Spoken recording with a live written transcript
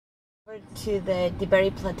To the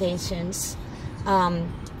Debary plantations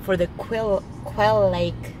for the Quail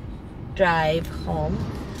Lake drive home.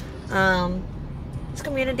 This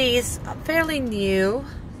community is fairly new.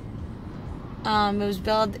 It was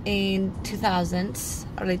built in 2000s,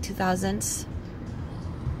 early 2000s.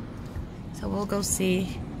 So we'll go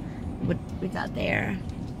see what we got there.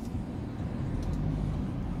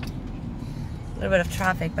 A little bit of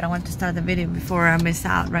traffic, but I want to start the video before I miss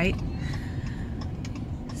out, right?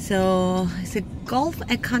 So it's a golf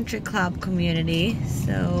and country club community.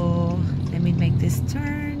 So let me make this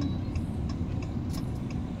turn.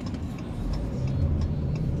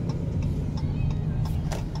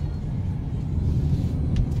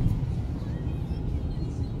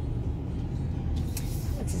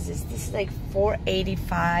 What is this? This is like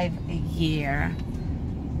 $485 a year.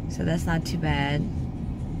 So that's not too bad.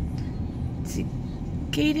 It's a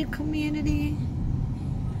gated community.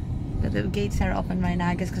 But the gates are open right now,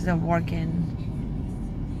 I guess because they're working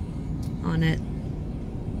on it.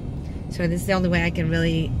 So this is the only way I can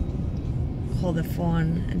really hold the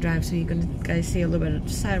phone and drive, so you're gonna guys see a little bit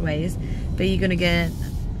of sideways, but you're gonna get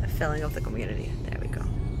a feeling of the community. There we go.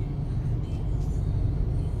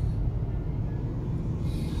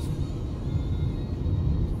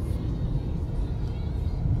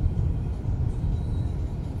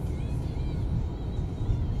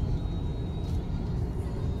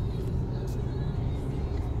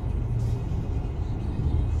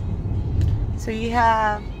 So you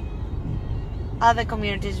have other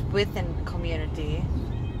communities within the community.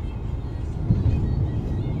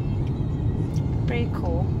 Pretty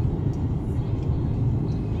cool.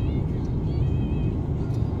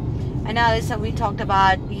 I know this, we talked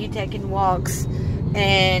about you taking walks,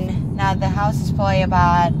 and now the house is probably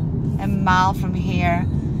about a mile from here,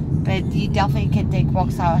 but you definitely can take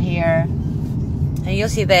walks out here, and you'll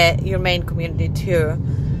see your main community too.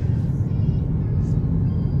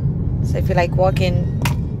 So if you like walking,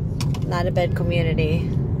 not a bad community.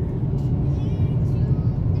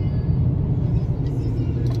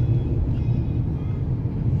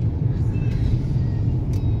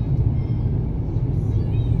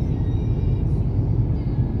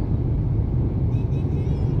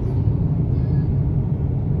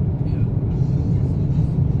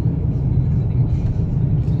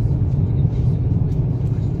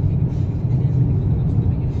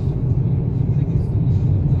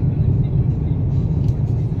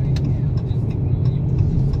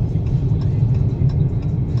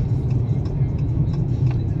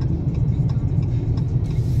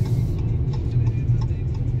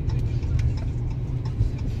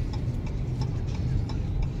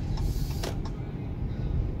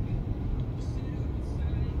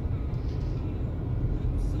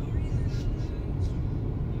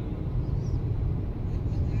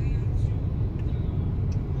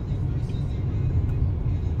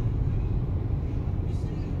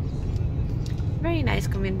 Very nice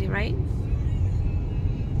community, right?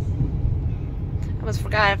 I almost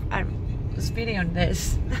forgot I was videoing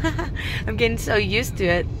this. I'm getting so used to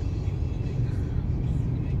it.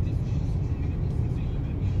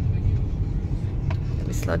 Let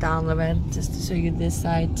me slow down a little bit just to show you this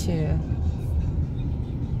side too.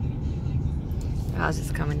 The house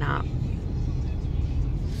is coming up.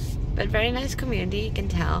 But very nice community, you can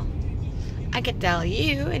tell. I can tell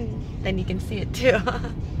you, and then you can see it too.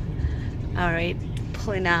 Alright,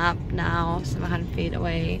 pulling up now, 700 feet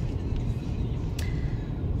away.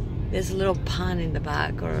 There's a little pond in the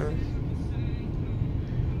back, or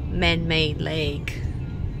man-made lake.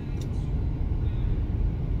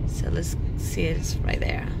 So let's see it, it's right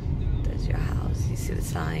there. There's your house, you see the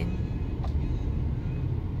sign.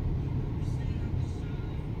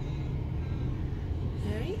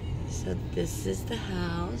 Alright, so this is the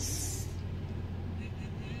house.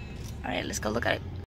 Alright, let's go look at it.